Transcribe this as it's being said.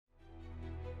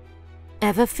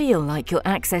Ever feel like your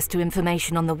access to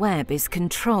information on the web is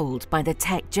controlled by the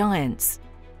tech giants?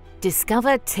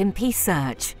 Discover Timpi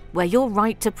Search, where your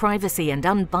right to privacy and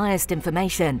unbiased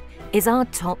information is our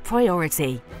top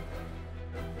priority.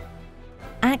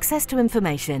 Access to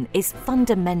information is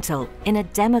fundamental in a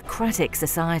democratic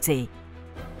society.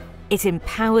 It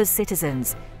empowers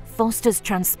citizens, fosters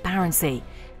transparency,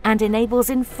 and enables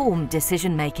informed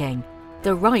decision-making.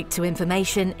 The right to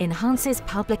information enhances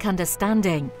public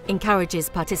understanding, encourages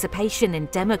participation in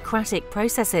democratic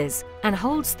processes, and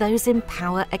holds those in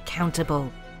power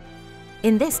accountable.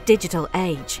 In this digital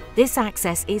age, this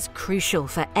access is crucial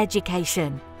for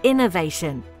education,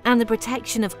 innovation, and the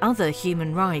protection of other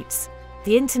human rights.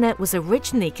 The Internet was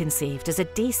originally conceived as a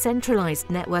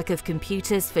decentralized network of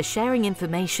computers for sharing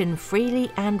information freely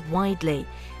and widely,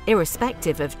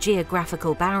 irrespective of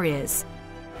geographical barriers.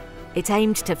 It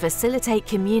aimed to facilitate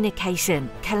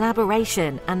communication,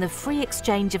 collaboration, and the free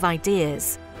exchange of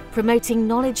ideas, promoting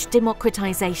knowledge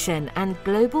democratization and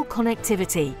global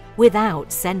connectivity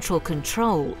without central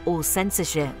control or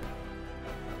censorship.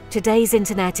 Today's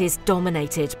Internet is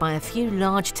dominated by a few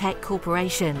large tech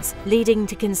corporations, leading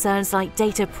to concerns like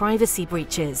data privacy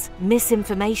breaches,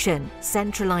 misinformation,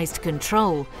 centralized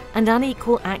control, and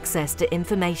unequal access to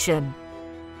information.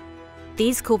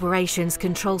 These corporations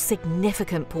control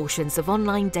significant portions of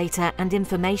online data and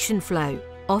information flow,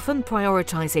 often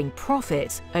prioritizing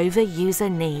profit over user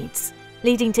needs,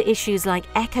 leading to issues like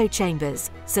echo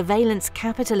chambers, surveillance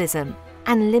capitalism,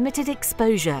 and limited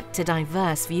exposure to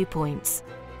diverse viewpoints.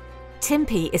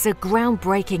 Timpi is a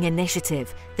groundbreaking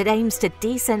initiative that aims to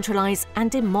decentralize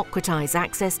and democratize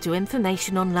access to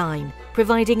information online,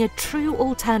 providing a true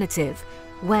alternative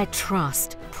where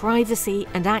trust, privacy,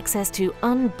 and access to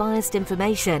unbiased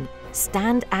information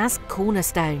stand as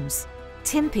cornerstones.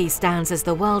 Timpi stands as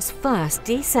the world's first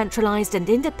decentralized and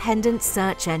independent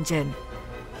search engine,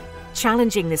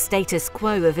 challenging the status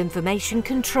quo of information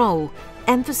control,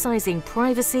 emphasizing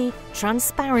privacy,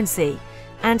 transparency,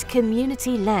 and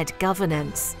community-led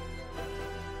governance.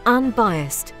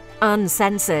 Unbiased,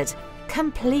 uncensored,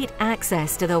 complete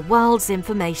access to the world's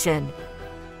information.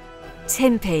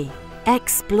 Timpi.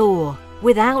 Explore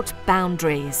without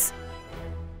boundaries.